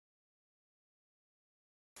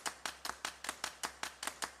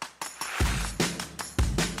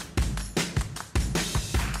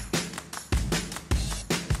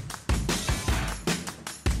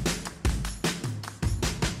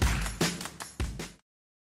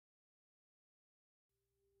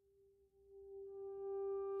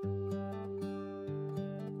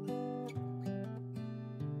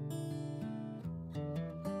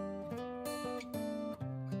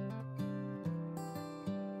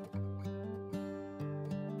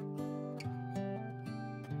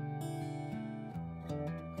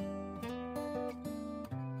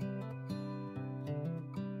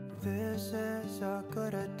This is a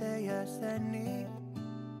good a day as any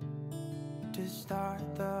to start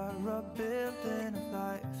the rebuilding of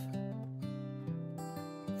life.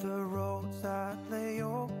 The roads that lay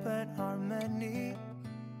open are many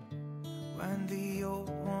when the old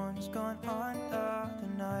one's gone under the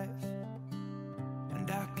knife.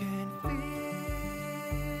 And I can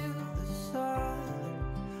feel the sun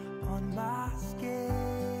on my skin.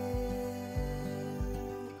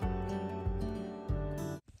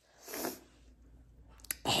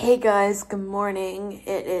 Hey guys, good morning.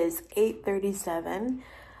 It is 8:37.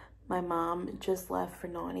 My mom just left for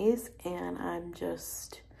Nani's and I'm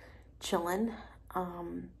just chilling. I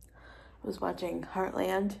was watching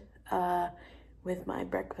Heartland with my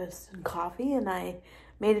breakfast and coffee, and I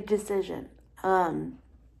made a decision. I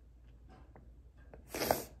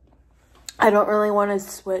don't really want to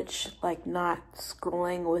switch, like, not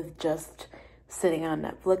scrolling with just sitting on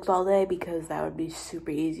Netflix all day, because that would be super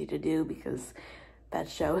easy to do, because that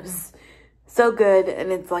show is so good,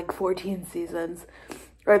 and it's like 14 seasons,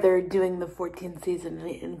 or they're doing the 14th season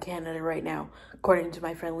in Canada right now, according to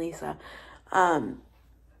my friend Lisa.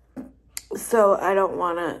 So I don't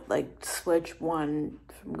want to, like, switch one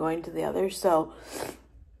from going to the other. So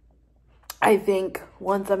I think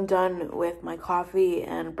once I'm done with my coffee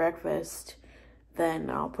and breakfast, then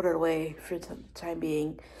I'll put it away for the time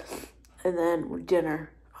being. And then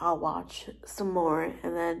dinner, I'll watch some more,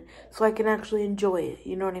 and then so I can actually enjoy it.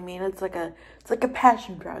 You know what I mean? It's like a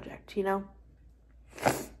passion project, you know?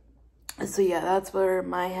 So yeah, that's where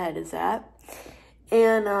my head is at.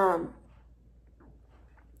 And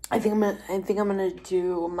I think I'm gonna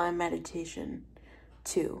do my meditation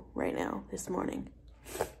too right now, this morning.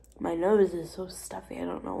 My nose is so stuffy, I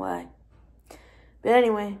don't know why. But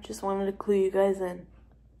anyway, just wanted to clue you guys in.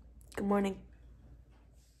 Good morning.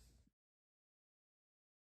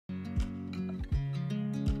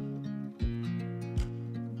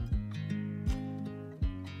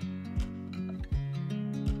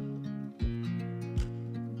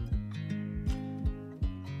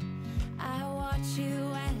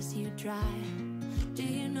 You as you drive, do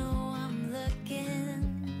you know I'm looking,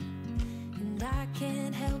 and I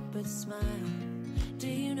can't help but smile. Do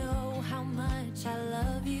you know how much I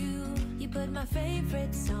love you? You put my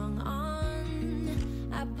favorite song on,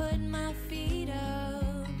 I put my feet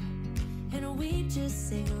up, and we just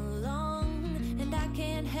sing along, and I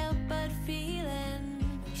can't help but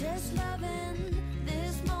feeling, just loving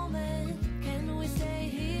this moment. Can we stay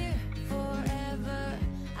here forever?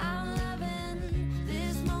 I'm loving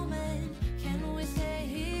this moment. Can we stay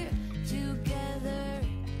here together?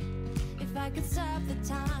 If I could stop the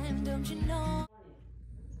time, don't you know?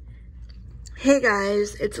 Hey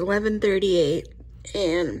guys, it's 11:38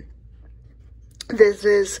 and this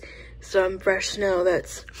is some fresh snow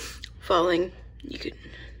that's falling. You could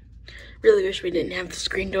really wish we didn't have the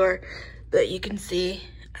screen door, but you can see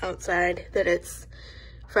outside that it's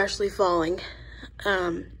freshly falling.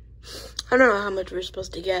 I don't know how much we're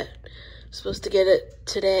supposed to get. We're supposed to get it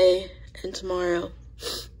today and tomorrow.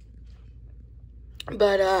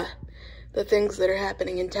 But the things that are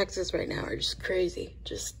happening in Texas right now are just crazy,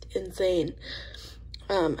 just insane.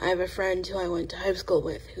 I have a friend who I went to high school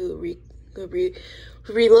with who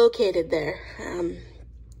relocated there a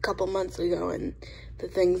couple months ago, and the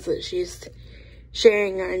things that she's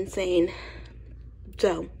sharing are insane.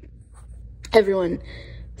 So, everyone,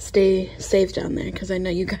 stay safe down there, because I know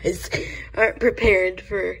you guys aren't prepared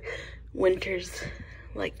for winters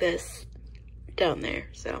like this down there.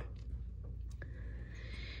 So,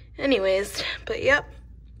 anyways, but yep,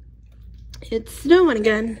 it's snowing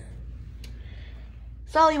again.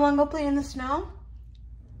 Sally, you wanna go play in the snow?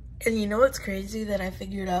 And you know what's crazy that I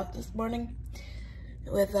figured out this morning?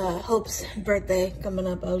 With Hope's birthday coming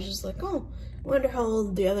up, I was just like, oh, I wonder how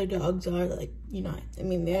old the other dogs are. Like, you know, I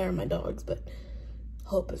mean, they are my dogs, but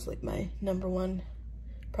Hope is like my #1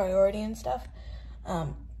 priority and stuff.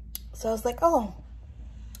 So I was like, oh,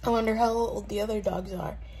 I wonder how old the other dogs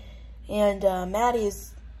are. And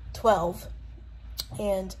Maddie's 12.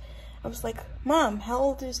 And I was like, Mom, how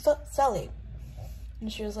old is Sully?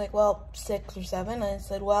 And she was like, well, 6 or 7. I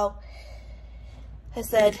said, well,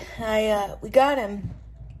 we got him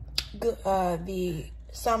the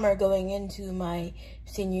summer going into my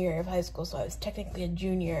senior year of high school, so I was technically a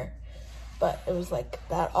junior, but it was like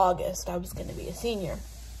that August I was going to be a senior.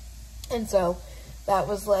 And so that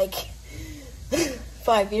was like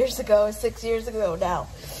 5 years ago, 6 years ago now.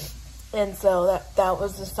 And so that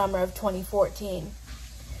was the summer of 2014.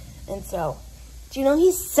 And so, do you know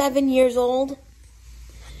he's 7 years old?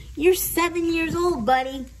 You're 7 years old,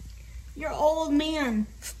 buddy. You're old man.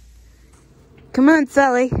 Come on,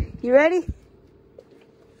 Sully. You ready?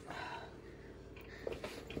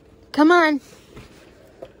 Come on.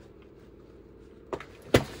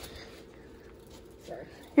 Sorry.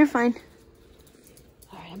 You're fine.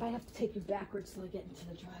 All right, I might have to take you backwards till I get into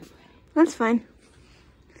the driveway. That's fine.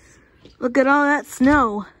 Look at all that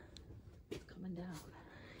snow. It's coming down.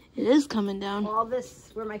 It is coming down. All this,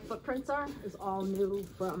 where my footprints are, is all new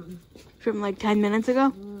from like 10 minutes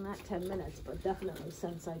ago? not 10 minutes, but definitely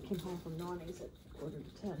since I came home from Nani's at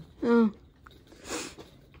 9:45. Oh.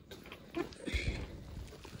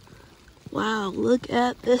 Wow, look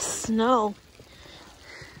at this snow.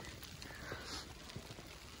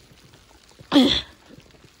 Oh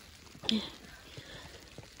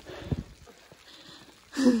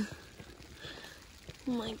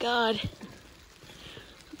my God.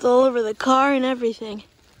 It's all over the car and everything.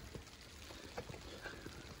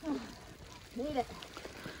 Need it.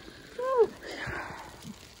 Woo.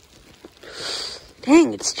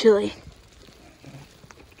 Dang, it's chilly.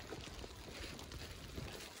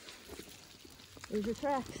 There's your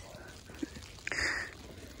tracks.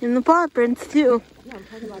 And the paw prints too. Yeah, I'm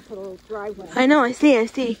talking about the little driveway. I know, I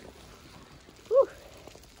see.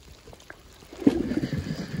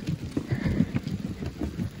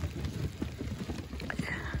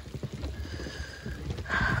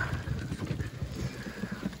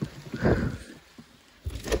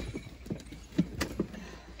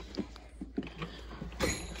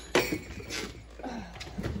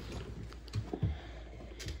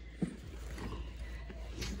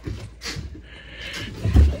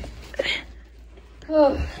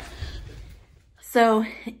 Whew. So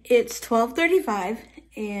it's 12:35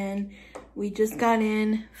 and we just got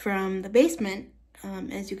in from the basement,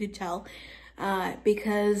 as you could tell,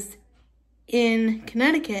 because in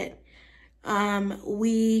Connecticut,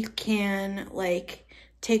 we can like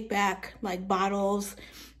take back like bottles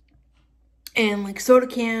and like soda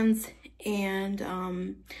cans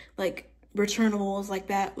and like returnables like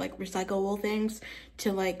that, like recyclable things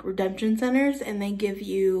to like redemption centers, and they give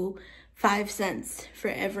you 5 cents for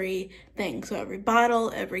everything. So every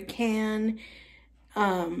bottle, every can,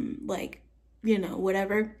 like, you know,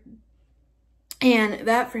 whatever. And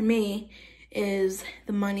that for me is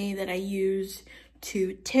the money that I use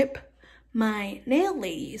to tip my nail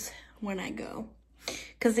ladies when I go.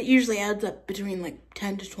 Because it usually adds up between like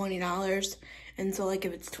 $10 to $20. And so like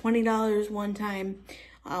if it's $20 one time,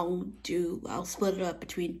 I'll split it up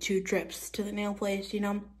between 2 trips to the nail place, you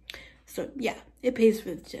know. So yeah, it pays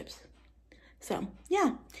for the tips. So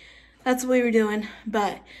yeah, that's what we were doing.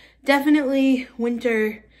 But definitely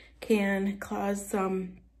winter can cause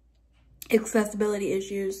some accessibility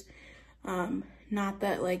issues. Not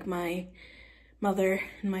that like my mother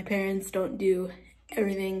and my parents don't do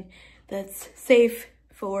everything that's safe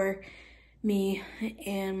for me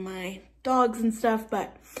and my dogs and stuff,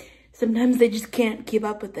 but sometimes they just can't keep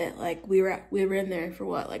up with it. Like we were in there for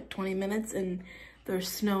what, like 20 minutes and there's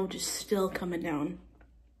snow just still coming down.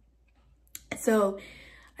 So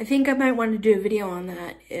I think I might want to do a video on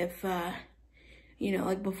that if, you know,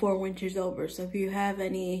 like before winter's over. So if you have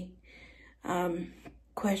any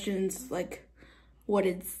questions, like what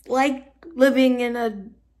it's like living in a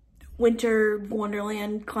winter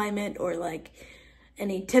wonderland climate, or like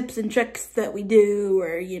any tips and tricks that we do,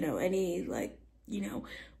 or, you know, any like, you know,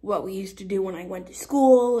 what we used to do when I went to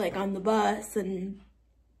school, like on the bus and,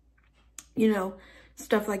 you know,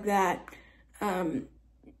 stuff like that.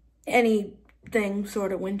 Anything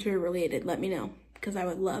sort of winter related, let me know, because I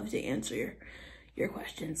would love to answer your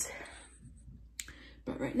questions.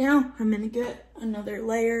 But right now, I'm gonna get another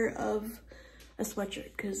layer of a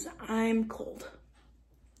sweatshirt because I'm cold.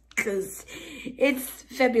 Because it's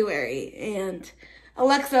February. And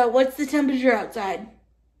Alexa, what's the temperature outside?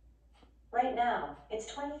 Right now, it's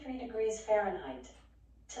 23 degrees Fahrenheit.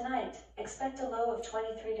 Tonight, expect a low of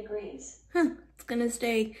 23 degrees. It's gonna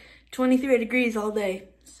stay 23 degrees all day.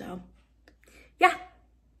 So, yeah.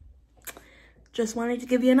 Just wanted to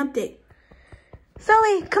give you an update.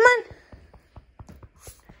 Sully, come on.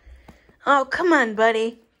 Oh, come on,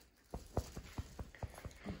 buddy.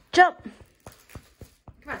 Jump.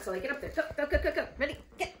 Come on, Sully, get up there. Go. Ready?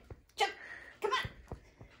 Get. Jump. Come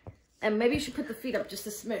on. And maybe you should put the feet up just a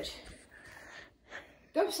smidge.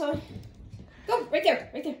 Go, Sully. Go, right there.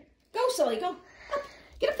 Go, Sully, go. Up.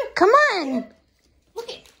 Get up there. Come on. Look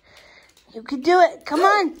it. You can do it. Come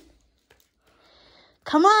on.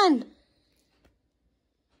 Come on.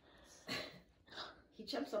 He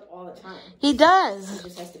jumps up all the time. He does. He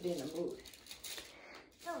just has to be in the mood.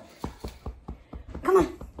 Come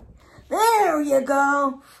on. There you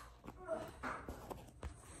go.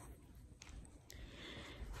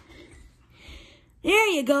 There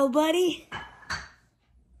you go, buddy.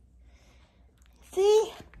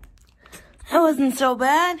 See? That wasn't so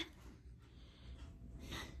bad.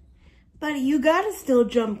 Buddy, you gotta still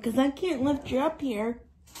jump, because I can't lift you up here.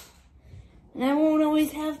 And I won't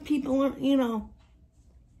always have people, you know,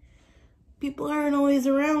 people aren't always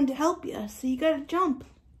around to help you, so you gotta jump.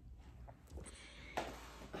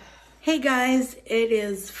 Hey guys, it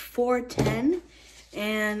is 4:10,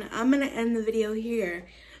 and I'm gonna end the video here.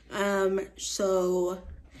 So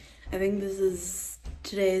I think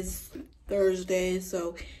today's Thursday,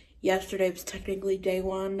 so yesterday was technically day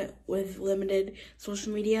 1 with limited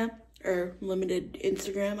social media, or limited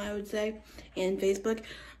Instagram, I would say, and Facebook.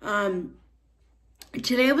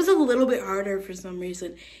 Today was a little bit harder for some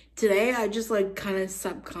reason. Today I just like kind of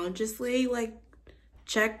subconsciously like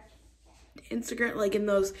check Instagram, like in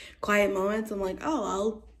those quiet moments. I'm like, oh,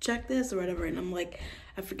 I'll check this or whatever, and I'm like,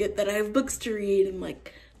 I forget that I have books to read and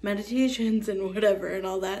like meditations and whatever and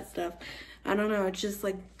all that stuff. I don't know, it's just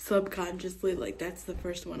like subconsciously, like that's the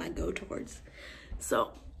first one I go towards.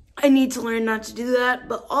 So I need to learn not to do that,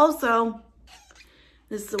 but also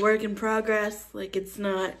this is a work in progress. Like it's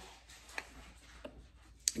not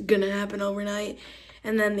gonna happen overnight.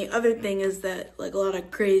 And then the other thing is that like a lot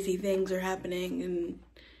of crazy things are happening in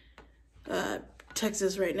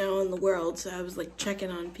Texas right now in the world, so I was like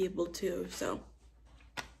checking on people too, so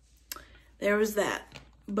there was that.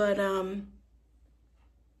 But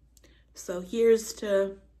so here's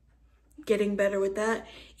to getting better with that.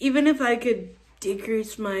 Even if I could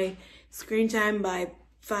decrease my screen time by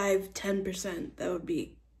 5-10%, that would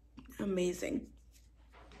be amazing.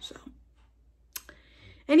 So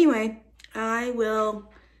anyway, I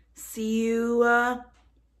will see you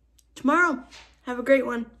tomorrow. Have a great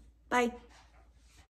one. Bye.